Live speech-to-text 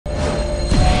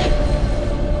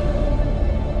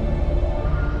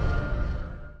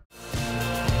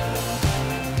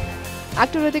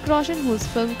Actor Hrithik Roshan, whose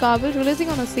film Kaabil releasing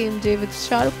on the same day with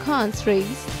Shah Rukh Khan's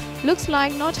Raees, looks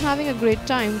like not having a great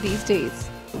time these days.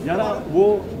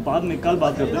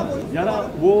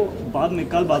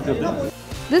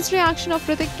 This reaction of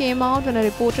Hrithik came out when a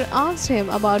reporter asked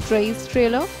him about Raees'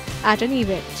 trailer at an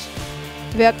event,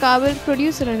 where Kaabil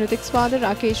producer and Hrithik's father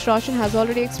Hrithik Roshan has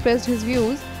already expressed his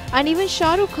views, and even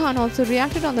Shah Rukh Khan also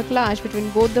reacted on the clash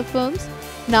between both the films.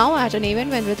 Now at an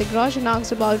event when Hrithik Roshan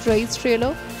asked about Raees'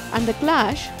 trailer and the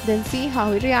clash, then see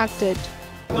how he reacted.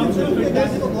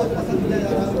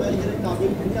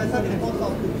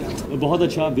 बहुत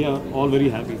अच्छा, they are all very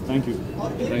happy. Thank you.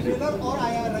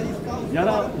 यार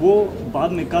वो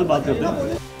बाद में कल बात करते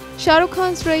हैं. Shah Rukh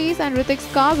Khan's Raees and Hrithik's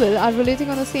Kaabil are releasing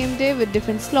on the same day with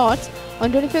different slots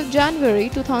on 25th January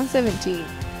 2017.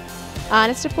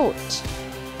 And it's report.